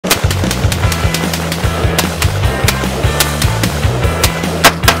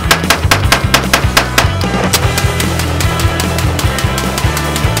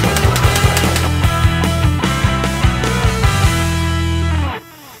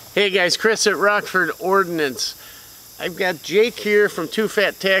Hey guys, Chris at Rockford Ordnance. I've got Jake here from Too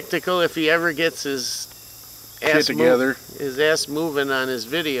Fat Tactical. If he ever gets his ass moving on his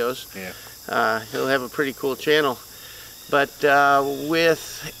videos, he'll have a pretty cool channel. But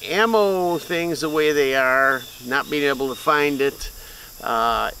with ammo things the way they are, not being able to find it,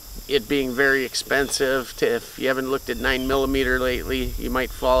 it being very expensive, if you haven't looked at 9mm lately, you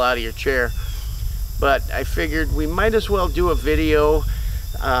might fall out of your chair. But I figured we might as well do a video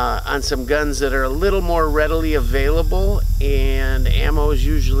on some guns that are a little more readily available, and ammo is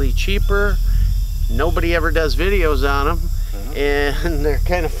usually cheaper. Nobody ever does videos on them, and they're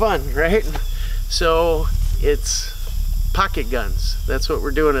kind of fun, right? So it's pocket guns. That's what we're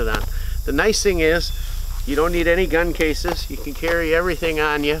doing it on. The nice thing is you don't need any gun cases. You can carry everything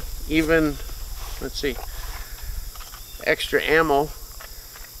on you, even, let's see, extra ammo.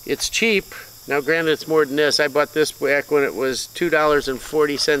 It's cheap. Now granted, it's more than this. I bought this back when it was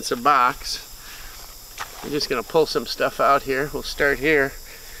 $2.40 a box. I'm just going to pull some stuff out here. We'll start here.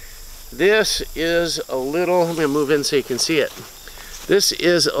 This is a little, I'm going to move in so you can see it. This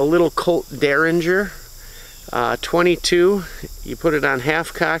is a little Colt Derringer, 22. You put it on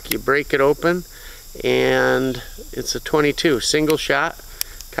half cock, you break it open, and it's a 22. Single shot,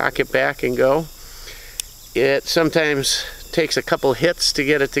 cock it back and go. It sometimes takes a couple hits to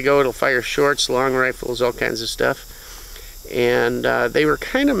get it to go. It'll fire shorts, long rifles, all kinds of stuff. And they were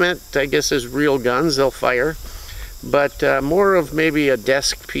kind of meant, I guess, as real guns. They'll fire, but more of maybe a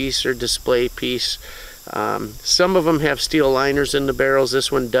desk piece or display piece. Some of them have steel liners in the barrels.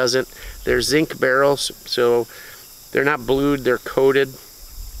 This one doesn't. They're zinc barrels, so they're not blued, they're coated.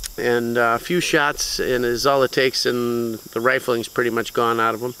 And a few shots and is all it takes, and the rifling's pretty much gone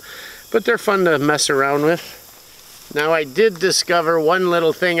out of them. But they're fun to mess around with. Now, I did discover one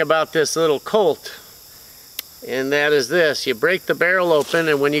little thing about this little Colt, and that is this. You break the barrel open,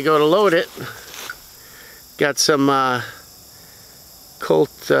 and when you go to load it, got some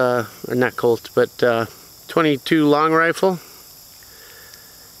Colt, or not Colt, but 22 long rifle.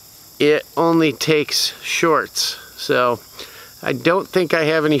 It only takes shorts. So I don't think I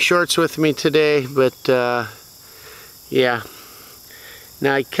have any shorts with me today, but yeah.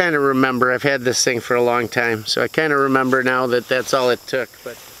 Now I kind of remember, I've had this thing for a long time, so I kind of remember now that that's all it took.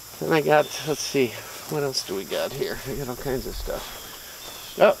 But then I got, let's see, what else do we got here? We got all kinds of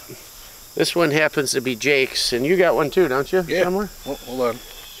stuff. Oh, this one happens to be Jake's, and you got one too, don't you? Yeah. Somewhere? Oh, hold on.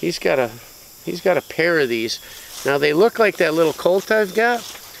 He's got a pair of these. Now they look like that little Colt I've got,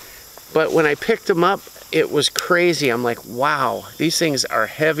 but when I picked them up, it was crazy. I'm like, wow, these things are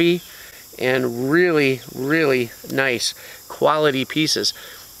heavy and really, really nice quality pieces.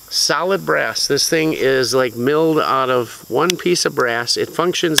 Solid brass. This thing is like milled out of one piece of brass. It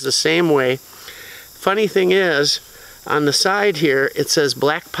functions the same way. Funny thing is, on the side here, it says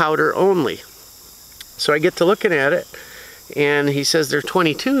black powder only. So I get to looking at it, and he says they're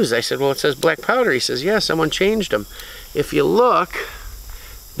 22s. I said, well, it says black powder. He says, yeah, someone changed them. If you look,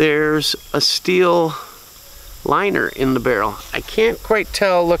 there's a steel liner in the barrel. I can't quite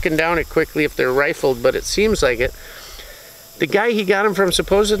tell looking down it quickly if they're rifled, but it seems like it. The guy he got them from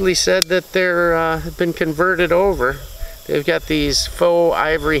supposedly said that they're been converted over. They've got these faux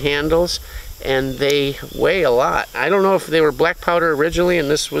ivory handles, and they weigh a lot. I don't know if they were black powder originally and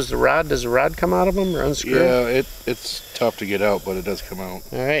this was the rod. Does the rod come out of them or unscrew? Yeah, it's tough to get out, but it does come out.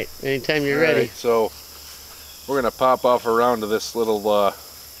 All right, anytime you're ready. Right, so we're gonna pop off around to this little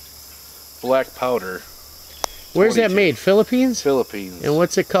black powder. Where's that made? Philippines? Philippines. And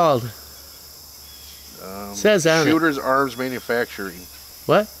what's it called? Says on Shooter's Arms Manufacturing.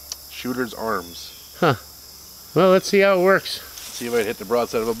 What? Shooter's Arms. Huh. Well, let's see how it works. See if I hit the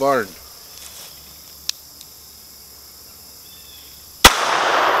broadside of a barn.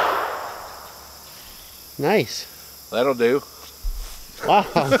 Nice. That'll do. Wow.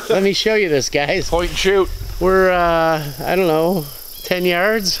 Let me show you this, guys. Point and shoot. We're, I don't know, 10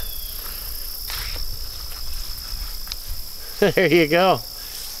 yards? There you go.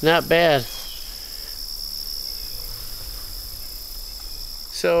 Not bad.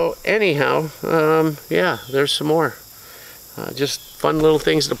 So anyhow, yeah, there's some more. Just fun little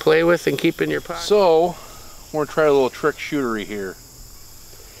things to play with and keep in your pocket. So, we're gonna try a little trick shootery here.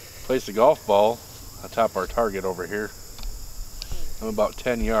 Place the golf ball atop our target over here. I'm about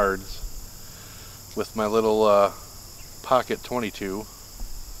 10 yards with my little pocket 22.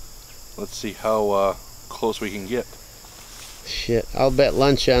 Let's see how close we can get. Shit, I'll bet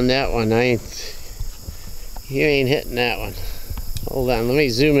lunch on that one. You ain't hitting that one. Hold on, let me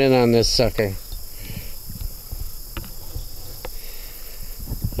zoom in on this sucker.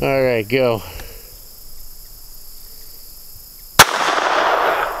 All right, go.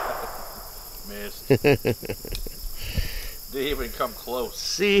 missed. Didn't even come close.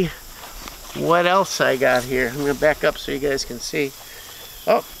 See what else I got here. I'm going to back up so you guys can see.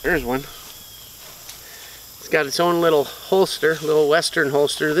 Oh, there's one. It's got its own little holster, little Western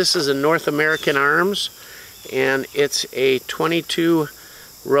holster. This is a North American Arms, and it's a 22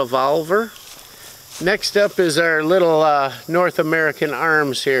 revolver. Next up is our little North American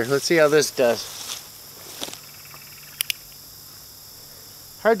Arms here. Let's see how this does.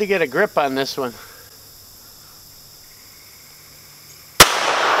 Hard to get a grip on this one.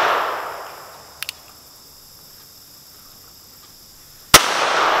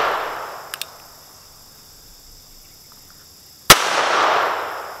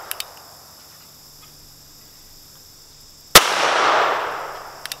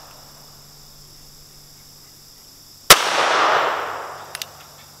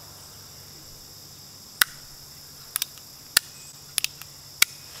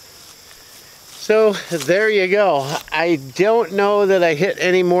 So there you go. I don't know that I hit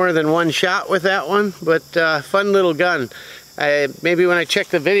any more than one shot with that one, but fun little gun. Maybe when I check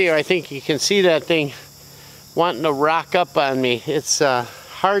the video, I think you can see that thing wanting to rock up on me. It's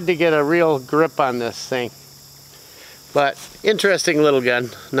hard to get a real grip on this thing. But interesting little gun,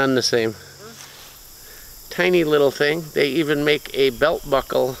 none the same. Tiny little thing. They even make a belt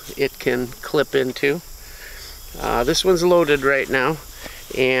buckle it can clip into. This one's loaded right now.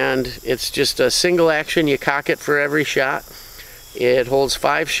 And it's just a single action. You cock it for every shot. It holds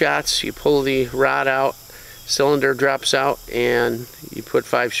 5 shots. You pull the rod out, cylinder drops out, and you put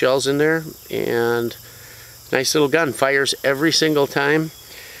 5 shells in there. And nice little gun. Fires every single time.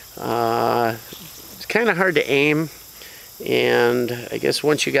 It's kind of hard to aim, and I guess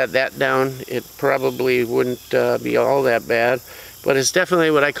once you got that down, it probably wouldn't be all that bad. But it's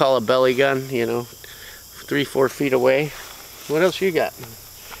definitely what I call a belly gun. You know, 3-4 feet away. What else you got?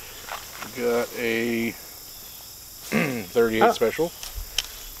 Got a 38 special.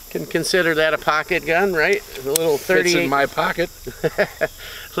 Can consider that a pocket gun, right? A little 38. Fits in my pocket.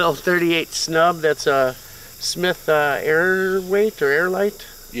 Little 38 snub. That's a Smith Airweight or Airlight.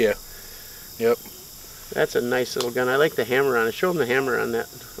 Yeah. Yep. That's a nice little gun. I like the hammer on it. Show them the hammer on that,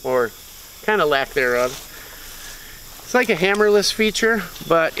 or kind of lack thereof. It's like a hammerless feature,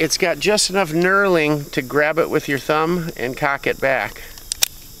 but it's got just enough knurling to grab it with your thumb and cock it back.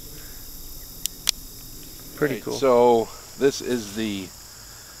 Pretty cool. So this is the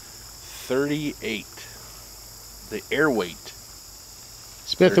 38, the Airweight.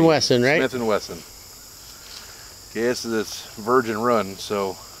 Smith & Wesson, right? Smith & Wesson. Okay, this is its virgin run,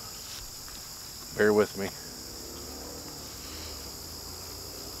 so bear with me.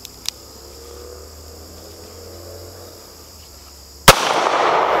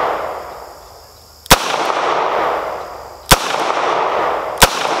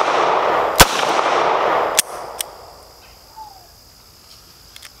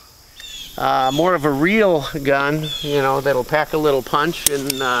 More of a real gun, you know, that'll pack a little punch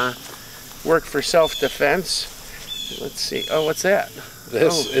and work for self-defense. Let's see. Oh, what's that?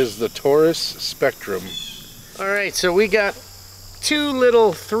 This is the Taurus Spectrum. Alright, so we got 2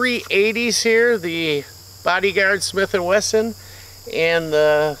 little 380s here, the Bodyguard Smith & Wesson and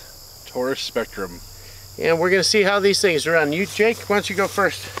the Taurus Spectrum. And we're going to see how these things run. You, Jake, why don't you go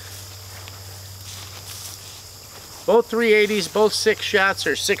first? Both 380s, both 6 shots,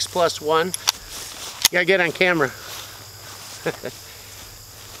 or 6+1. You gotta get on camera.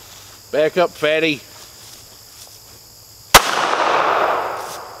 Back up, fatty.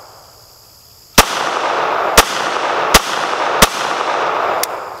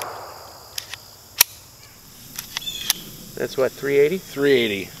 That's what, 380?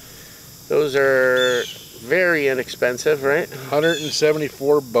 380. Those are very inexpensive, right?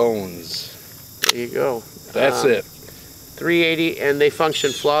 174 bones. There you go. That's it. 380, and they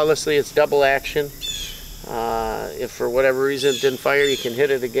function flawlessly. It's double action. If for whatever reason it didn't fire, you can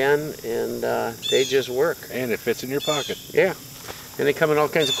hit it again, and they just work. And it fits in your pocket. Yeah. And they come in all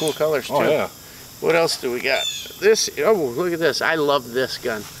kinds of cool colors too. Oh yeah. What else do we got? This, oh, look at this. I love this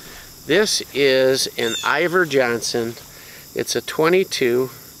gun. This is an Iver Johnson. It's a 22,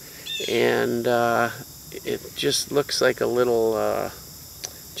 and it just looks like a little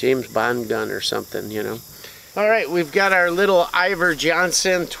James Bond gun or something, you know. All right, we've got our little Iver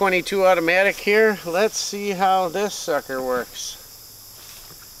Johnson 22 automatic here. Let's see how this sucker works.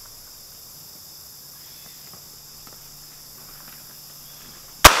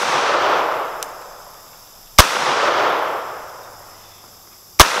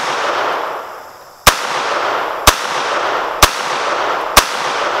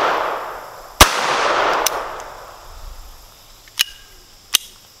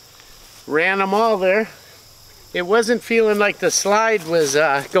 ran them all there. It wasn't feeling like the slide was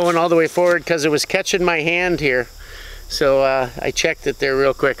going all the way forward because it was catching my hand here. So I checked it there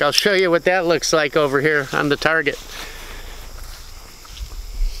real quick. I'll show you what that looks like over here on the target.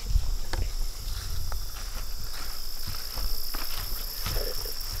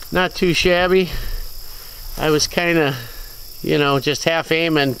 Not too shabby. I was kind of, you know, just half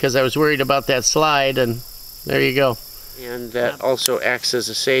aiming because I was worried about that slide, and there you go. And that also acts as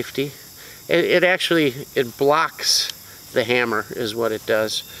a safety. It actually blocks the hammer is what it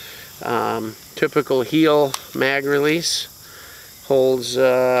does. Typical heel mag release. Holds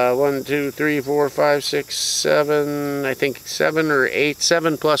 1, 2, 3, 4, 5, 6, 7, I think 7 or 8,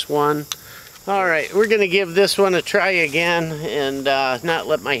 7 plus 1. All right, we're gonna give this one a try again and not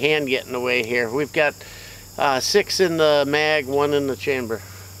let my hand get in the way here. We've got 6 in the mag, 1 in the chamber.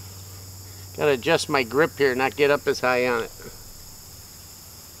 Gotta adjust my grip here, not get up as high on it.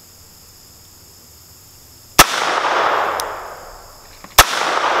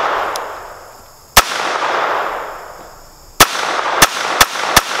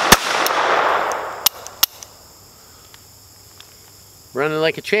 Running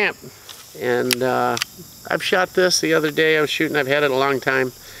like a champ. And I've shot this the other day. I was shooting, I've had it a long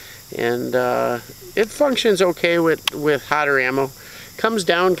time, and it functions okay with hotter ammo. Comes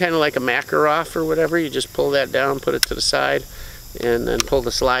down kind of like a Makarov or whatever. You just pull that down, put it to the side, and then pull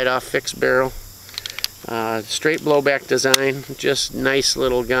the slide off, fixed barrel. Straight blowback design, just nice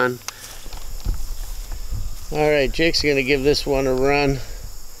little gun. All right, Jake's gonna give this one a run.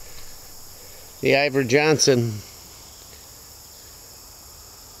 The Iver Johnson.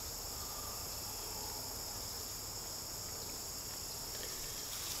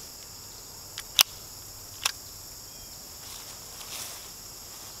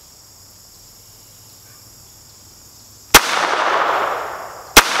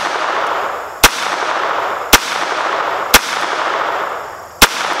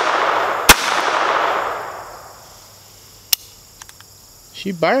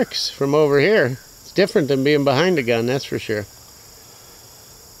 She barks from over here. It's different than being behind a gun, that's for sure.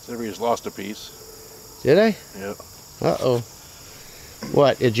 Somebody's lost a piece. Did I? Yep. Uh-oh.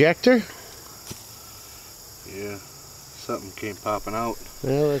 What, ejector? Yeah, something came popping out.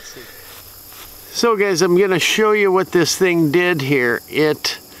 Well, let's see. So guys, I'm gonna show you what this thing did here.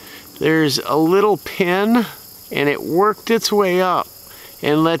 There's a little pin, and it worked its way up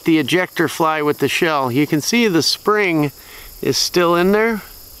and let the ejector fly with the shell. You can see the spring is still in there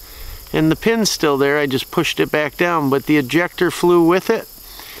and the pin's still there. I just pushed it back down, but the ejector flew with it.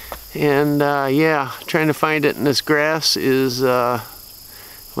 And yeah, trying to find it in this grass is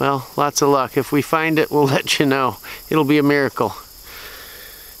well, lots of luck. If we find it, we'll let you know. It'll be a miracle.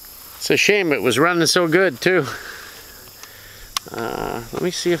 It's a shame it was running so good too. Let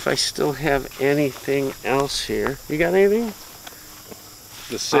me see if I still have anything else here. You got anything?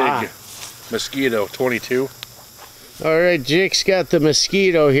 The SIG Mosquito 22. All right, Jake's got the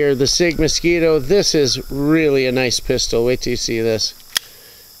Mosquito here, the SIG Mosquito. This is really a nice pistol. Wait till you see this.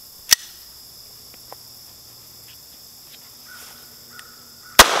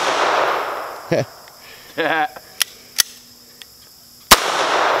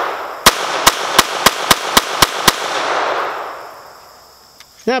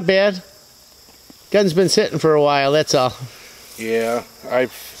 Not bad. Gun's been sitting for a while, that's all. Yeah,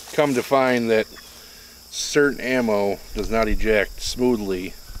 I've come to find that certain ammo does not eject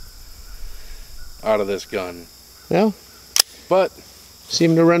smoothly out of this gun. Well, but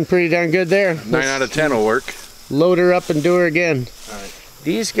seem to run pretty darn good there. 9 out of 10 will work. Load her up and do her again. All right.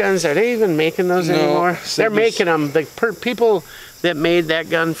 These guns, are they even making those anymore? They're making them. The people that made that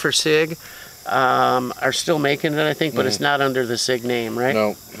gun for SIG are still making it, I think, but it's not under the SIG name, right?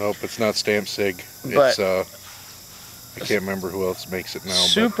 No, nope, it's not stamped SIG. It's I can't remember who else makes it now.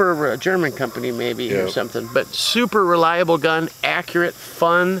 Super German company maybe or something, but super reliable gun, accurate,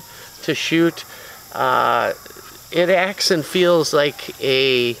 fun to shoot. It acts and feels like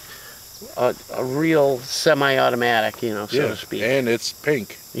a real semi-automatic, you know, so to speak. And it's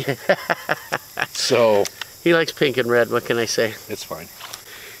pink. So he likes pink and red. What can I say? It's fine.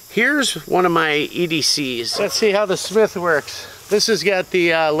 Here's one of my EDCs. Let's see how the Smith works. This has got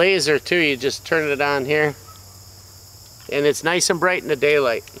the laser too. You just turn it on here. And it's nice and bright in the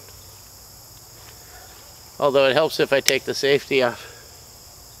daylight. Although it helps if I take the safety off.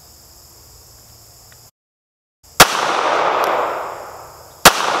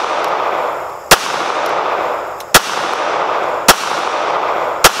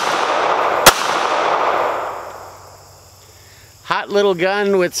 Hot little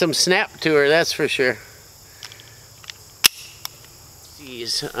gun with some snap to her, that's for sure.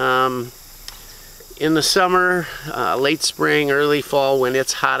 In the summer, late spring, early fall, when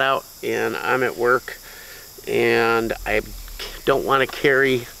it's hot out and I'm at work and I don't want to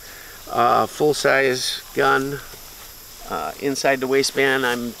carry a full-size gun inside the waistband,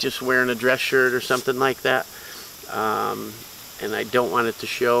 I'm just wearing a dress shirt or something like that, and I don't want it to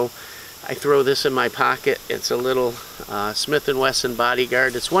show, I throw this in my pocket. It's a little Smith & Wesson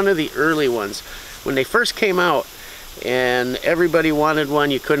bodyguard. It's one of the early ones. When they first came out and everybody wanted one,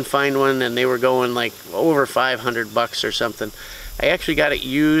 you couldn't find one, and they were going like over $500 or something. I actually got it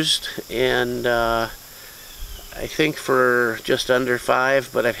used, and I think for just under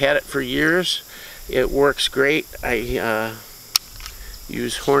 $5, but I've had it for years. It works great. I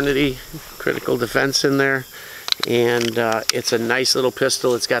use Hornady critical defense in there, and it's a nice little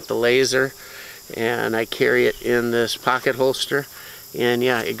pistol. It's got the laser, and I carry it in this pocket holster. And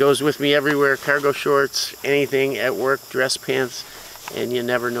yeah, it goes with me everywhere, cargo shorts, anything, at work, dress pants, and you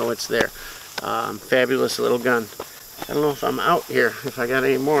never know it's there. Fabulous little gun. I don't know if I'm out here, if I got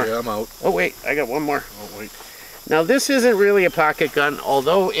any more. Yeah, I'm out. Oh wait, I got one more. Oh wait. Now this isn't really a pocket gun,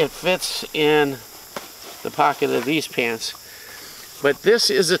 although it fits in the pocket of these pants. But this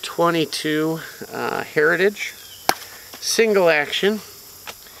is a 22 Heritage, single action.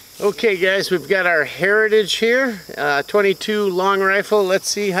 Okay guys, we've got our Heritage here, 22 long rifle. Let's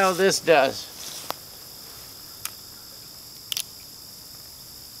see how this does.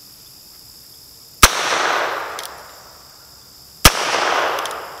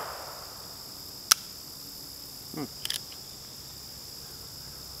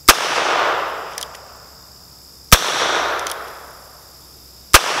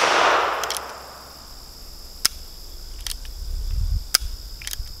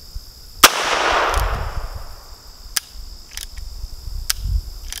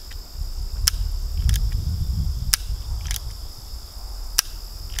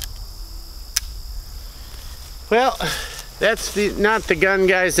 Well, that's not the gun,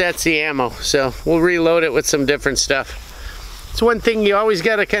 guys, that's the ammo. So we'll reload it with some different stuff. It's one thing you always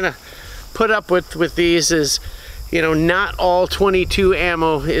got to kind of put up with these is, you know, not all 22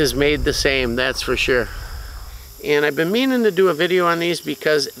 ammo is made the same, that's for sure. And I've been meaning to do a video on these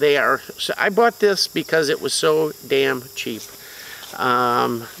because they are, so I bought this because it was so damn cheap.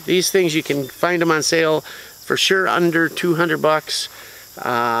 These things, you can find them on sale for sure under 200 bucks.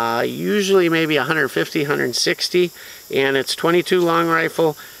 Usually maybe 150, 160, and it's 22 long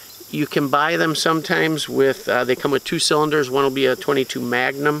rifle. You can buy them sometimes with, they come with 2 cylinders. One will be a 22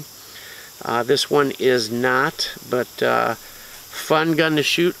 Magnum. This one is not, but fun gun to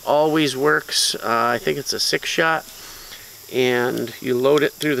shoot, always works. I think it's a 6-shot, and you load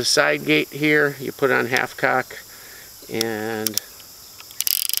it through the side gate here. You put it on half cock and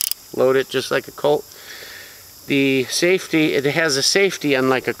load it just like a Colt. The safety, it has a safety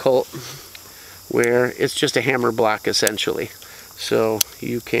unlike a Colt, where it's just a hammer block essentially. So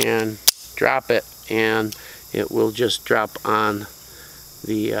you can drop it and it will just drop on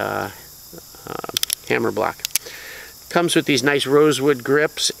the hammer block. Comes with these nice rosewood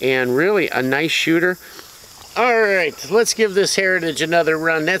grips and really a nice shooter. Alright, let's give this Heritage another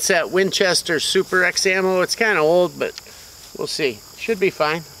run. That's that Winchester Super X ammo. It's kind of old, but we'll see. Should be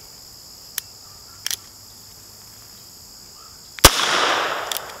fine.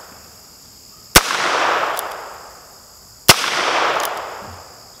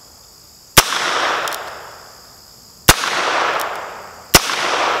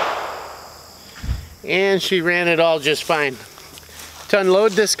 And she ran it all just fine. To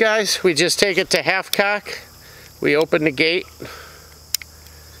unload this, guys, we just take it to half cock. We open the gate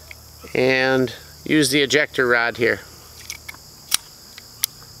and use the ejector rod here.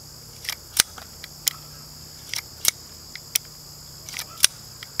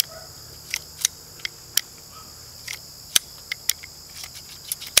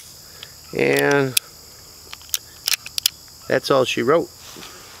 And that's all she wrote.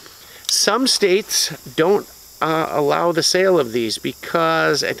 Some states don't allow the sale of these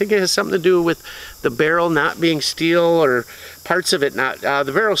because I think it has something to do with the barrel not being steel, or parts of it not.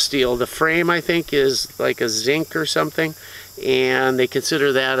 The barrel steel, the frame I think is like a zinc or something, and they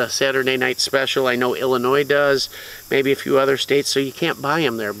consider that a Saturday night special. I know Illinois does, maybe a few other states, so you can't buy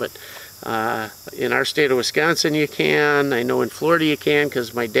them there, but in our state of Wisconsin you can. I know in Florida you can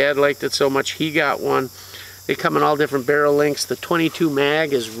because my dad liked it so much he got one. They come in all different barrel lengths. The 22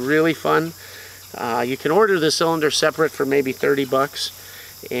 mag is really fun. You can order the cylinder separate for maybe 30 bucks.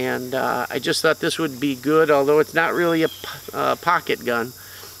 And I just thought this would be good, although it's not really a pocket gun.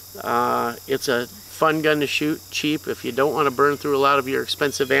 It's a fun gun to shoot, cheap. If you don't want to burn through a lot of your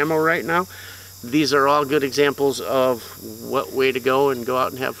expensive ammo right now, these are all good examples of what way to go and go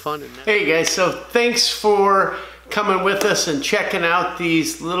out and have fun. Hey guys, so thanks for coming with us and checking out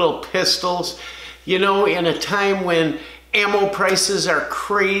these little pistols. You know, in a time when ammo prices are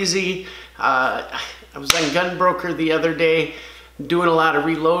crazy, I was on Gunbroker the other day doing a lot of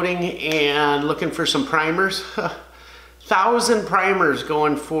reloading and looking for some primers. 1,000 primers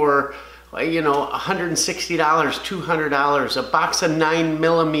going for, you know, $160, $200. A box of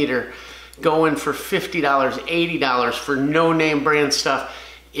 9mm going for $50, $80 for no-name brand stuff.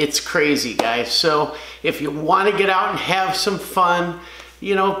 It's crazy, guys. So if you want to get out and have some fun,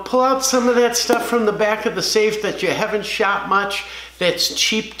 you know, pull out some of that stuff from the back of the safe that you haven't shot much, that's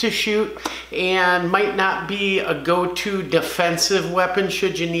cheap to shoot and might not be a go-to defensive weapon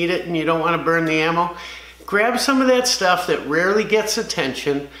should you need it and you don't want to burn the ammo. Grab some of that stuff that rarely gets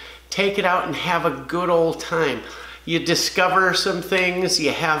attention, take it out and have a good old time. You discover some things,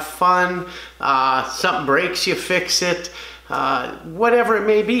 you have fun, something breaks, you fix it, whatever it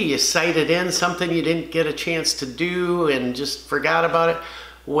may be. You sight it in, something you didn't get a chance to do and just forgot about it.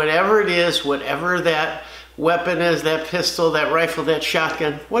 Whatever it is, whatever that weapon is, that pistol, that rifle, that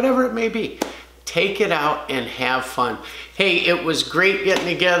shotgun, whatever it may be, take it out and have fun. Hey, it was great getting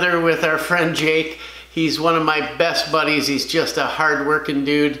together with our friend Jake. He's one of my best buddies. He's just a hard-working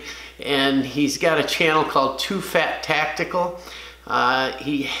dude. And he's got a channel called Too Fat Tactical.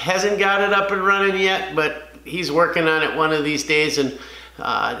 He hasn't got it up and running yet, but he's working on it one of these days, and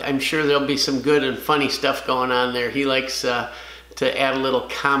I'm sure there'll be some good and funny stuff going on there. He likes to add a little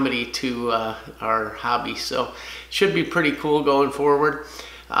comedy to our hobby, so should be pretty cool going forward.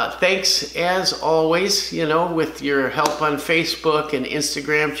 Thanks as always, you know, with your help on Facebook and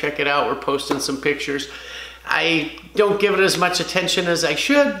Instagram. Check it out, we're posting some pictures. I don't give it as much attention as I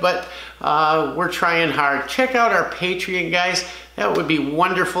should, but we're trying hard. Check out our Patreon, guys. That would be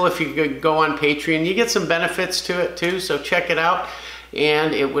wonderful if you could go on Patreon. You get some benefits to it too, so check it out,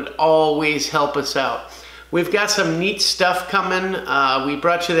 and it would always help us out. We've got some neat stuff coming. We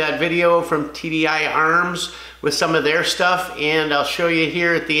brought you that video from TDI Arms with some of their stuff, and I'll show you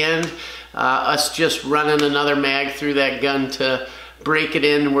here at the end us just running another mag through that gun to break it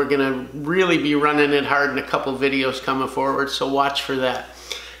in. We're gonna really be running it hard in a couple videos coming forward, so watch for that.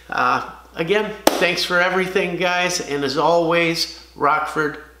 Again, thanks for everything, guys, and as always,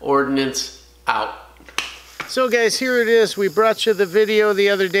 Rockford Ordnance out. So guys, here it is. We brought you the video the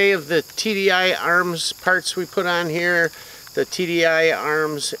other day of the TDI Arms parts we put on here, the TDI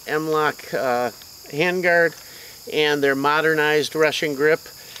Arms M-Lock handguard and their modernized Russian grip.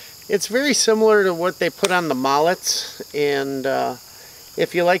 It's very similar to what they put on the Mollets, and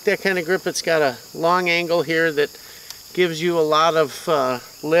if you like that kind of grip, it's got a long angle here that gives you a lot of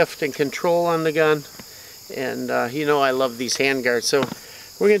lift and control on the gun. And you know I love these handguards. So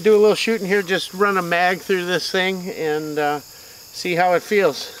we're going to do a little shooting here, just run a mag through this thing and see how it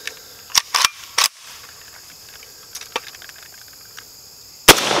feels.